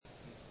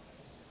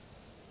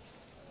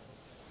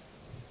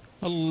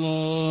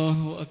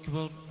الله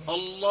أكبر.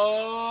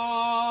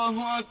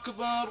 الله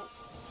أكبر.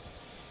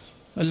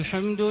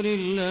 الحمد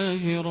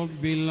لله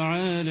رب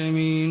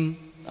العالمين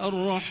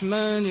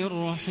الرحمن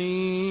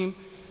الرحيم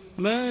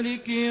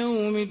مالك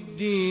يوم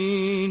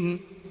الدين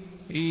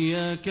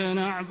إياك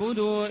نعبد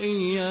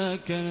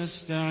وإياك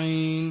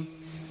نستعين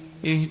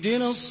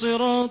اهدنا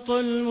الصراط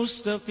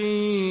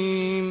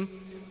المستقيم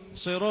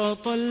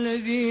صراط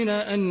الذين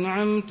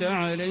أنعمت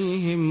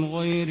عليهم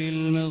غير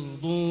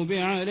المغضوب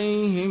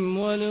عليهم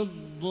ولا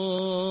الضالين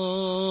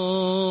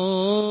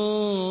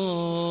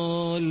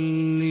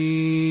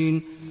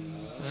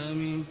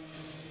آمين.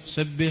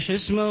 سبح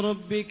اسم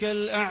ربك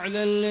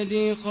الأعلى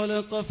الذي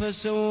خلق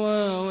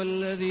فسوى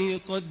والذي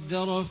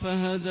قدر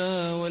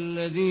فهدى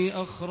والذي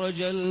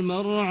أخرج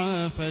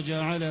المرعى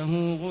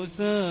فجعله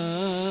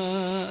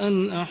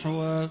غثاء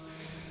أحوى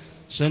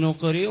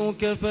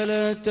سنقرئك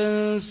فلا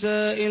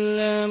تنسى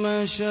إلا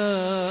ما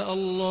شاء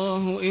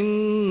الله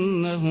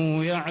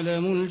إنه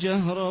يعلم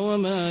الجهر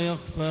وما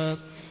يخفى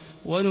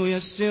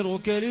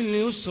ونيسرك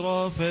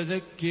لليسرى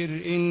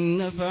فذكر إن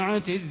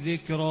نفعت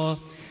الذكرى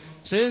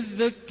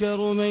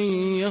سيذكر من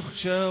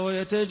يخشى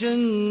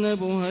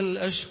ويتجنبها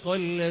الأشقى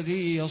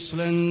الذي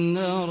يصلى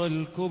النار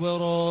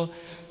الكبرى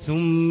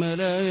ثم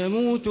لا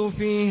يموت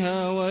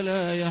فيها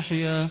ولا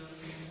يحيا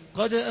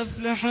قد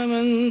أفلح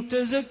من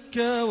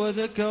تزكى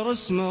وذكر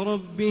اسم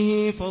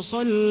ربه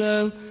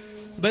فصلى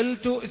بل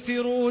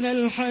تؤثرون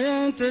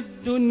الحياة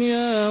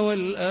الدنيا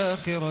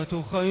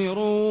والآخرة خير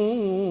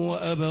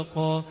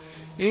وأبقى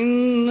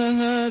إن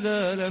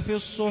هذا لفي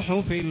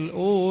الصحف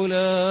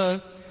الأولى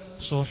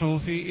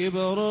صحف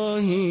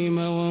إبراهيم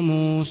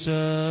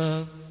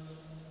وموسى.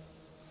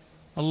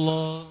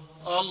 الله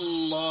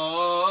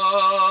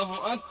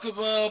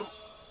أكبر.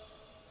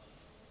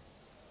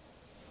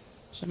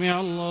 سمع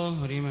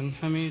الله لمن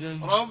حمده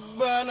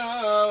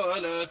ربنا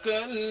ولك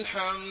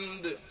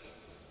الحمد.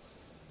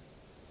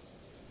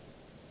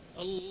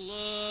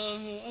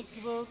 الله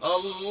أكبر.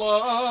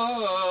 الله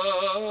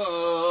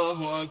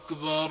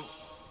أكبر.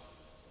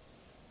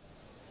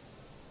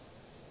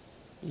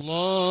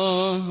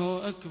 الله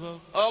أكبر.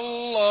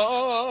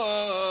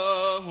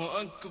 الله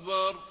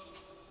أكبر.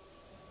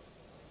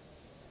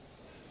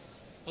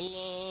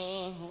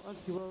 الله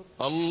أكبر.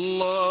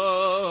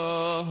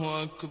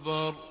 الله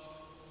أكبر.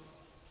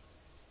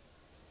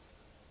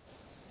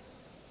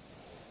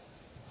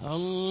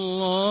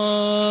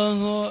 الله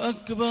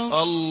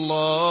أكبر.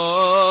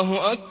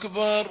 الله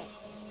أكبر.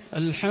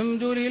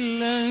 الحمد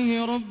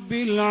لله رب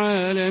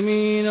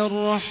العالمين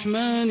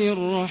الرحمن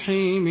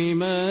الرحيم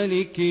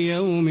مالك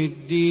يوم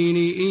الدين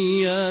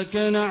إياك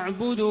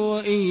نعبد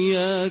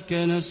وإياك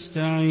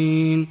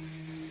نستعين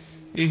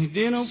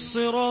اهدنا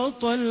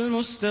الصراط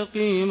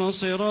المستقيم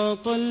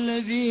صراط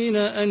الذين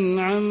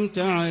أنعمت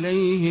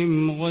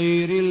عليهم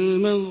غير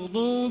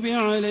المغضوب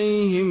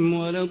عليهم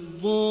ولا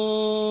الضالين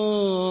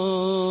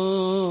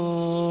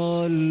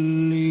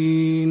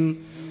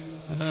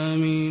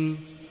آمين.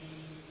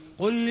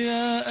 قل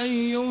يا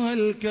أيها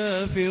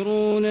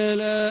الكافرون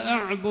لا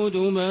أعبد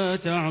ما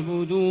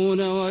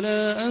تعبدون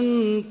ولا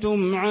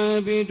أنتم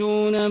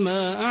عابدون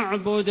ما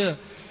أعبد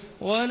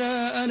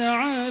ولا أنا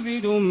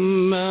عابد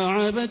ما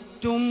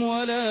عبدتم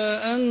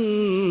ولا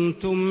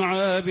أنتم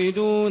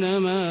عابدون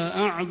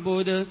ما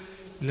أعبد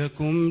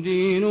لكم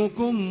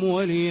دينكم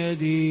ولي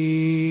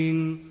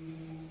دين.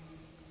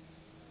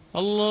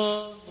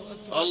 الله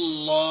أكبر.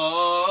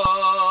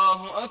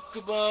 الله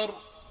أكبر.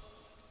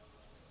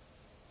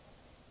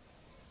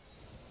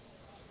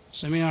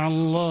 سمع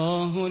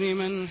الله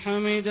لمن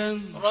حمده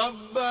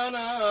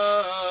ربنا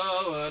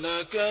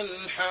ولك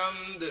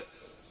الحمد.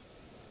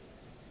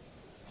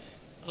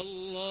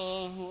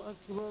 الله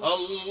أكبر.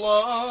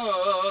 الله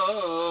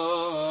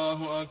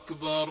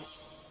أكبر.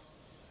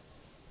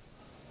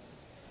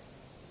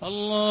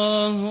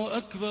 الله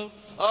أكبر.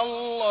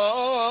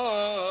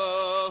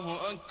 الله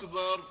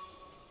أكبر.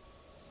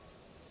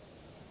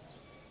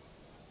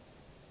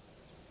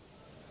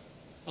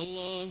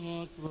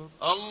 الله أكبر.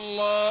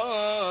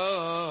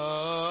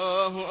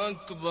 الله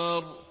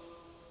أكبر.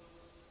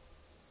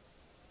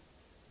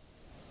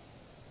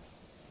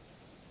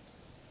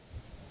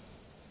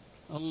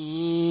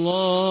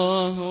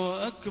 الله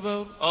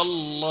أكبر.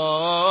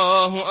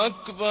 الله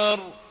أكبر.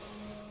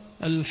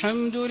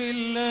 الحمد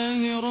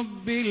لله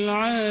رب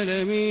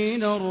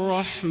العالمين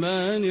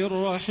الرحمن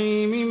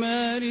الرحيم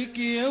مالك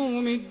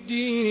يوم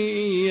الدين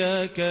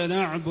إياك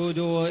نعبد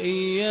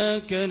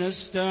وإياك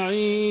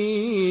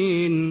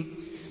نستعين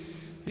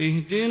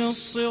اهدنا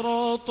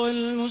الصراط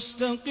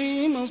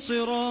المستقيم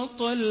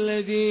صراط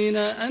الذين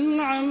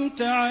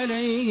أنعمت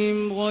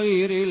عليهم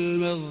غير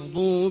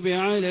المغضوب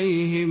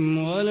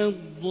عليهم ولا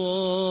الضالين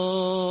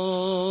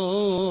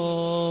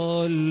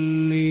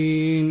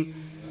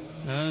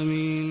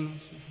آمين.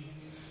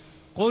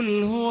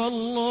 قل هو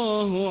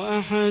الله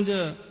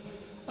أحد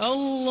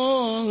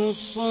الله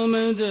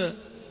الصمد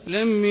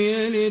لم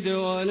يلد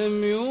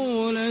ولم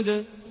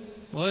يولد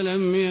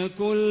ولم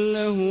يكن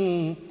له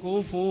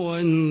كفوا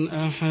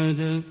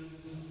أحد.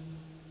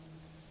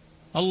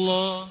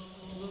 الله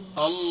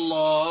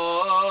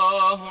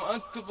الله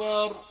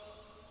أكبر.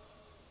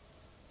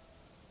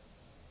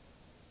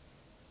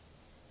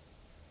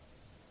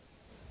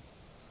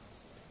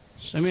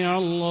 سمع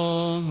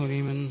الله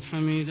لمن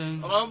حمده.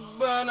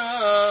 ربنا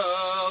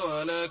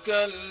ولك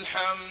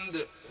الحمد.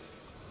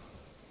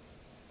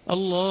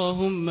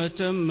 اللهم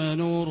تم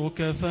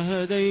نورك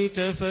فهديت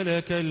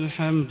فلك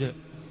الحمد،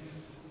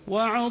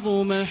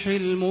 وعظم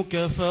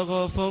حلمك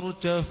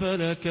فغفرت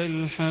فلك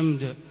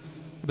الحمد،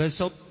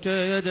 بسطت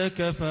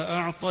يدك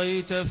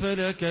فأعطيت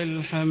فلك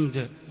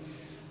الحمد،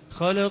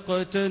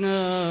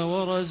 خلقتنا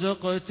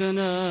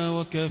ورزقتنا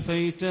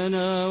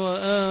وكفيتنا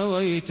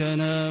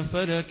وآويتنا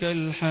فلك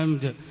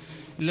الحمد.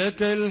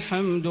 لك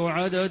الحمد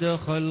عدد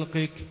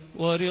خلقك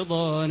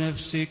ورضا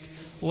نفسك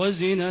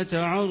وزنة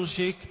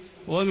عرشك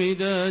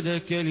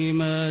ومداد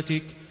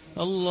كلماتك.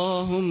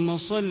 اللهم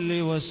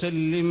صل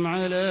وسلم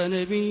على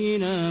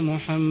نبينا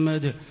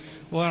محمد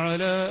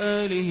وعلى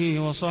آله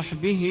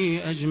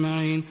وصحبه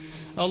أجمعين.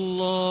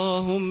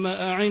 اللهم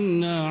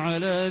أعنا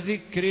على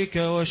ذكرك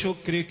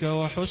وشكرك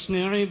وحسن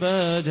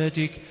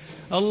عبادتك.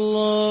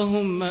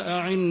 اللهم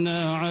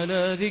أعنا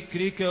على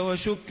ذكرك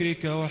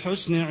وشكرك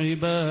وحسن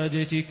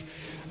عبادتك.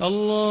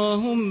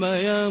 اللهم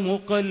يا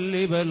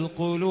مقلب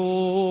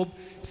القلوب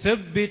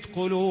ثبت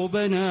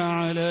قلوبنا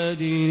على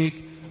دينك.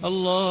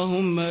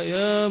 اللهم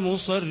يا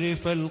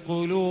مصرف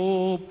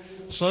القلوب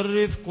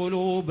صرف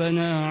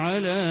قلوبنا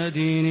على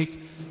دينك.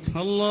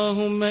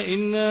 اللهم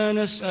إنا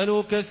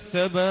نسألك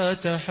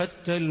الثبات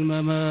حتى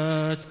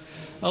الممات.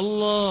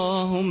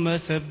 اللهم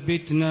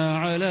ثبتنا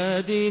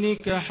على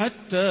دينك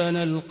حتى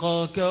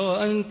نلقاك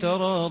وأنت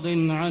راض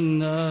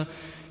عنا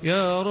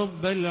يا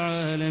رب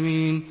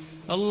العالمين.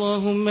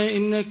 اللهم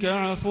إنك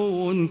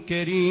عفو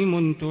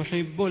كريم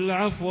تحب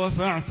العفو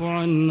فاعف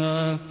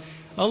عنا.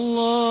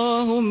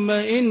 اللهم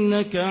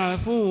إنك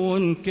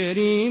عفو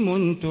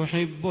كريم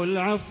تحب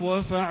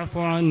العفو فاعف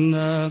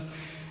عنا.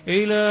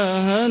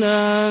 إلهنا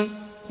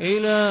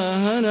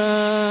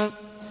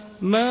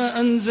ما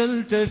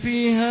أنزلت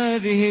في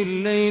هذه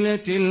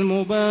الليلة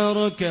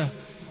المباركة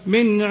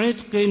من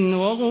عتق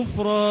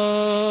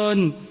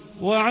وغفران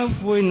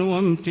وعفو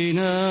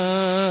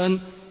وامتنان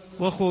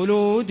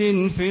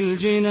وخلود في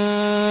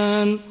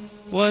الجنان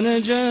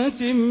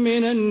ونجاة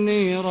من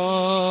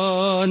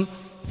النيران،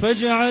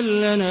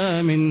 فاجعل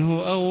لنا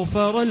منه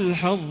أوفر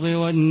الحظ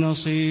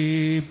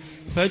والنصيب.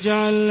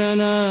 فاجعل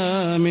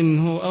لنا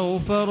منه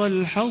أوفر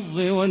الحظ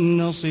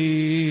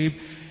والنصيب.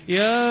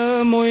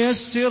 يا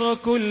ميسر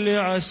كل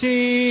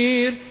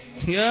عسير،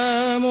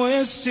 يا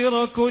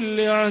ميسر كل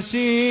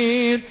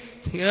عسير،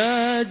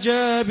 يا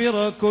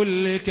جابر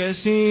كل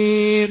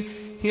كسير،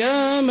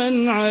 يا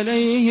من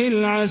عليه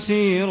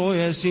العسير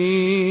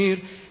يسير.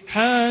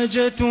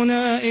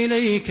 حاجتنا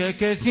إليك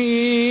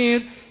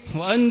كثير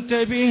وأنت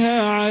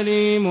بها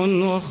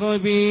عليم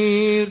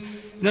وخبير.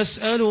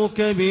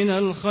 نسألك من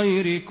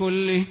الخير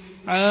كله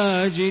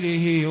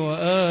عاجله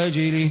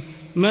وآجله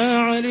ما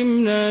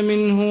علمنا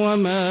منه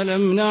وما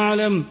لم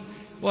نعلم،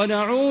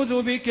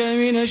 ونعوذ بك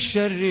من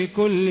الشر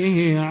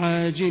كله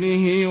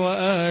عاجله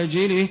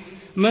وآجله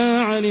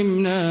ما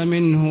علمنا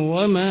منه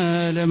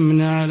وما لم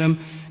نعلم.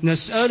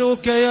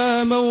 نسألك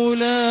يا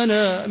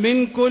مولانا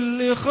من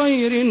كل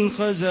خير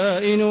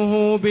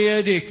خزائنه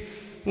بيدك،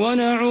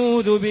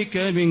 ونعوذ بك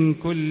من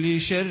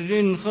كل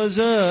شر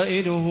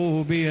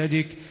خزائنه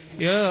بيدك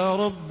يا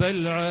رب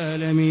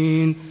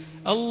العالمين.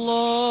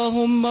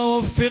 اللهم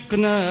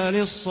وفقنا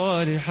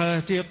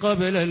للصالحات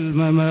قبل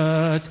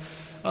الممات،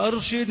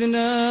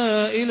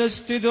 أرشدنا إلى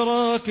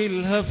استدراك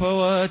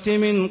الهفوات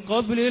من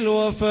قبل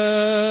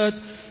الوفاة،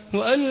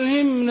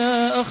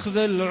 وألهمنا أخذ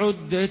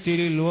العدة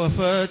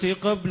للوفاة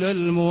قبل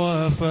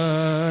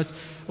الموافاة،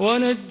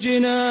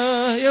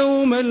 ونجنا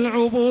يوم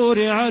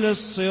العبور على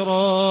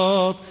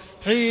الصراط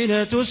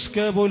حين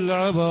تسكب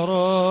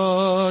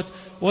العبرات،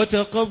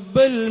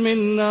 وتقبل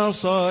منا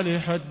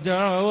صالح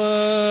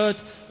الدعوات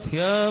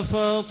يا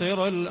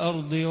فاطر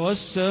الأرض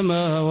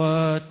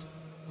والسماوات.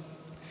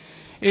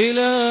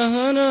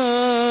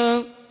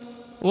 إلهنا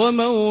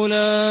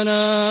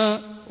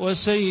ومولانا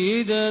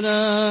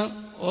وسيدنا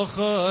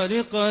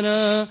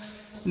وخالقنا،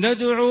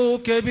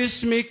 ندعوك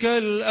باسمك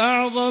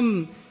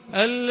الأعظم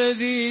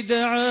الذي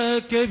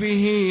دعاك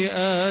به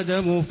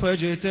آدم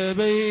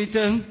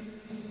فاجتبيته،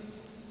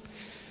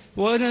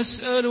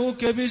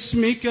 ونسألك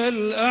باسمك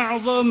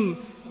الأعظم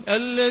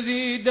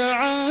الذي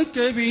دعاك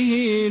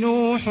به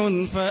نوح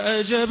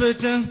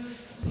فأجبته،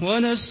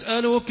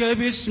 ونسألك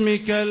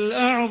باسمك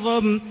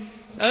الأعظم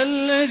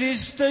الذي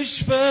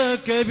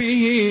استشفاك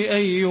به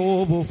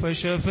أيوب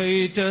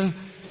فشفيته،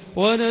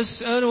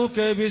 ونسألك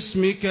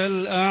باسمك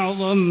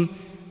الأعظم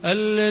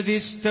الذي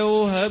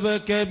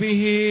استوهبك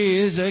به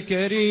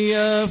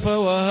زكريا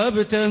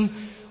فوهبته،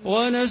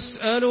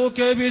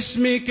 ونسألك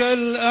باسمك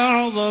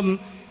الأعظم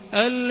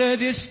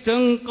الذي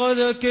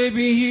استنقذك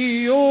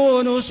به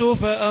يونس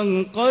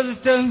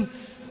فأنقذته،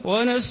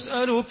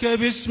 ونسألك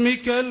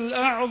باسمك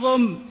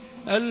الأعظم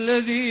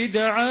الذي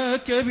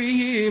دعاك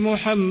به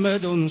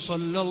محمد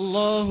صلى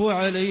الله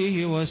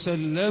عليه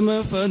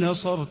وسلم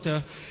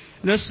فنصرته.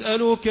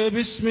 نسألك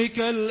باسمك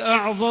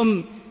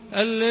الأعظم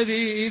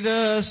الذي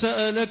إذا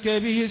سألك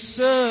به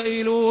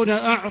السائلون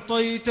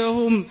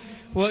أعطيتهم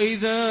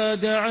وإذا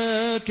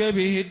دعاك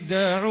به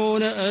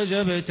الداعون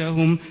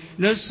أجبتهم.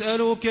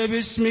 نسألك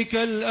باسمك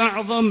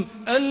الأعظم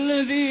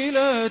الذي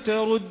لا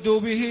ترد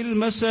به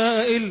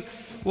المسائل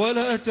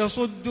ولا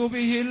تصد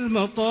به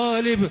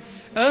المطالب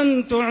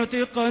أن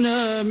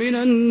تعتقنا من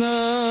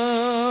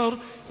النار.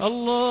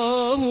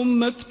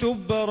 اللهم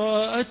اكتب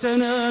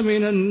براءتنا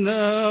من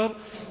النار.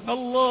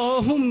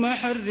 اللهم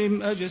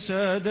حرم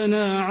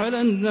أجسادنا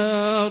على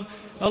النار.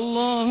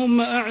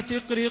 اللهم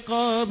اعتق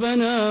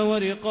رقابنا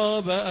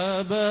ورقاب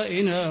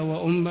آبائنا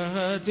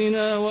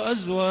وأمهاتنا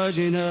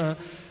وأزواجنا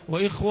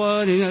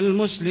وإخواننا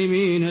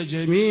المسلمين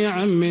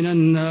جميعا من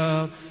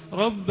النار.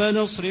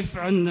 ربنا اصرف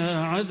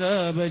عنا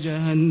عذاب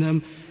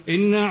جهنم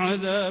إن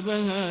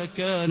عذابها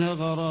كان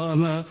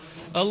غراما.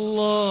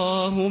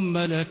 اللهم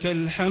لك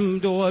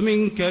الحمد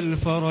ومنك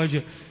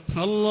الفرج.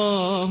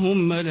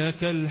 اللهم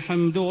لك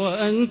الحمد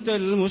وأنت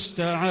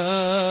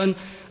المستعان.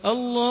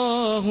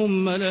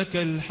 اللهم لك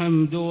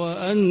الحمد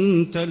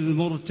وأنت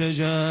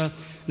المرتجى.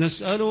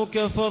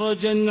 نسألك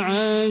فرجا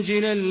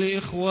عاجلا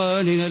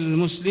لإخواننا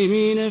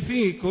المسلمين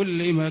في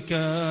كل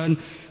مكان،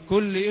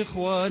 كل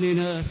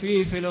إخواننا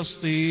في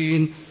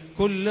فلسطين،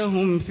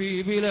 كلهم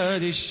في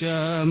بلاد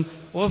الشام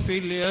وفي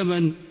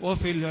اليمن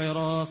وفي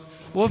العراق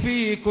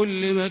وفي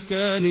كل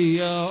مكان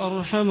يا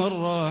أرحم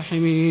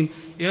الراحمين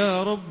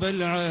يا رب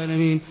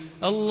العالمين.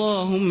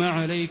 اللهم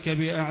عليك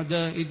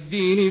بأعداء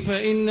الدين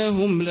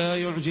فإنهم لا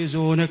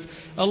يعجزونك.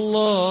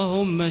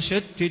 اللهم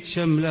شتت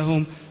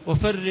شملهم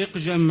وفرق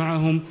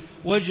جمعهم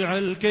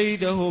واجعل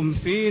كيدهم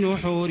في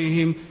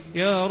نحورهم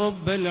يا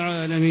رب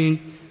العالمين.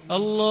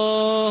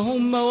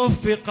 اللهم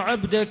وفق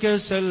عبدك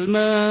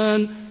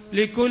سلمان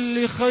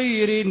لكل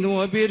خير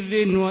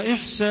وبر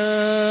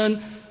وإحسان.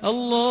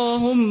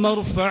 اللهم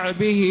ارفع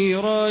به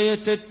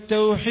راية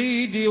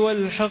التوحيد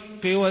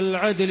والحق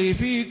والعدل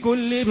في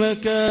كل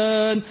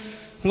مكان،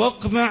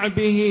 واقمع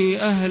به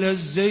أهل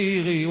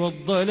الزيغ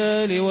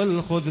والضلال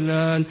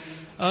والخذلان.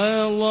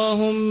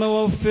 اللهم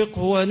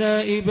وفقه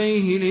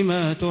ونائبيه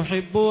لما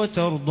تحب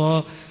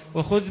وترضى،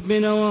 وخذ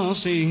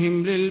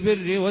بنواصيهم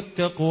للبر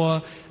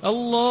والتقوى.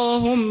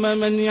 اللهم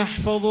من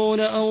يحفظون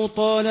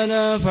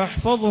أوطاننا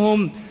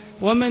فاحفظهم،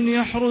 ومن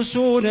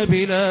يحرسون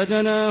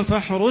بلادنا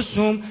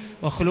فاحرسهم،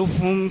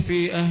 واخلفهم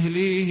في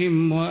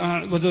أهليهم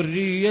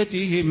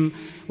وذريتهم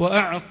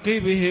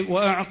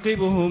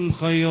وأعقبهم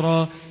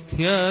خيرا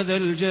يا ذا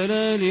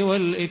الجلال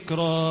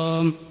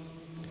والإكرام.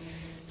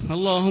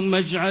 اللهم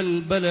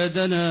اجعل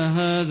بلدنا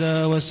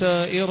هذا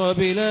وسائر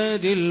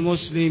بلاد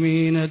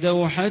المسلمين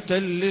دوحة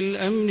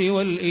للأمن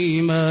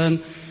والإيمان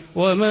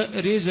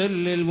ومأرزا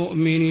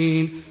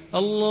للمؤمنين.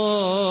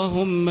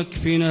 اللهم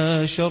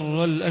اكفنا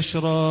شر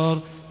الأشرار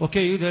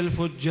وكيد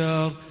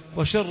الفجار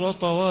وشر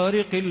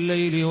طوارق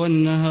الليل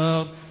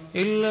والنهار،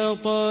 إلا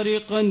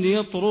طارقا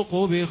يطرق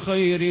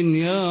بخير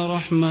يا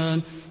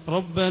رحمن.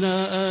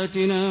 ربنا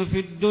آتنا في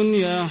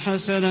الدنيا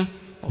حسنة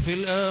وفي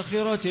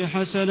الآخرة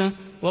حسنة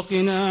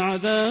وقنا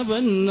عذاب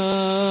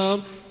النار.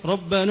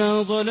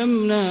 ربنا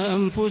ظلمنا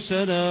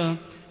أنفسنا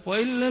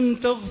وإن لم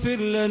تغفر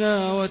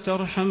لنا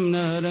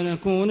وترحمنا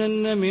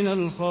لنكونن من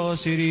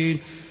الخاسرين.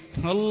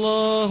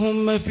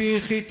 اللهم في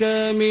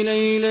ختام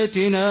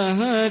ليلتنا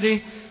هذه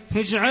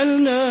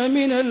اجعلنا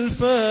من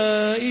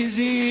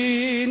الفائزين،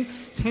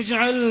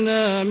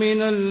 اجعلنا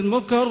من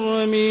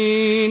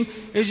المكرمين،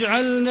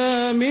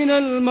 اجعلنا من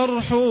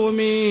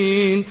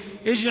المرحومين،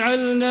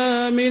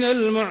 اجعلنا من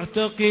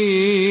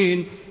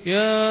المعتقين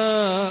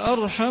يا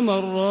أرحم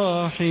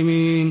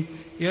الراحمين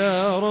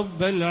يا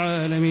رب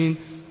العالمين.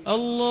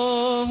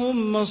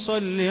 اللهم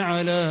صل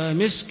على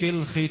مسك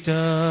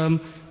الختام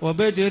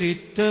وبدر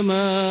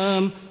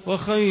التمام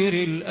وخير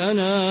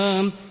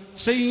الأنام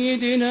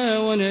سيدنا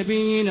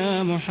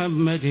ونبينا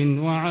محمد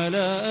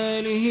وعلى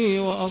آله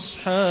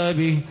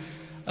وأصحابه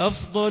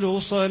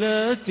أفضل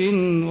صلاة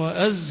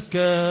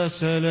وأزكى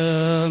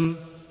سلام.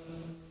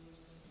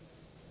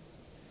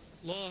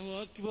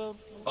 الله أكبر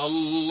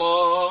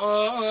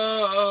الله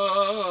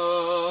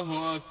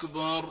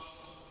أكبر.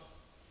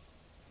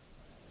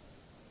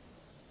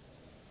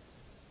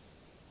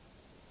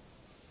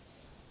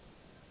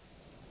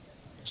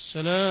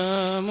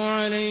 السلام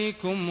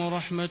عليكم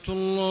ورحمة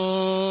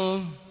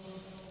الله.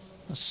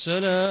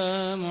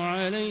 السلام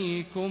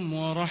عليكم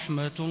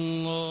ورحمة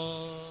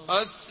الله.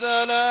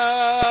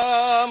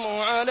 السلام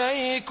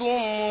عليكم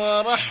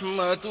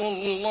ورحمة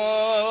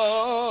الله.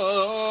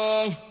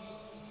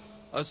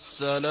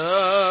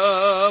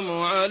 السلام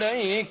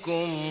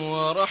عليكم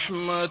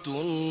ورحمة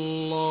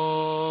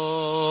الله.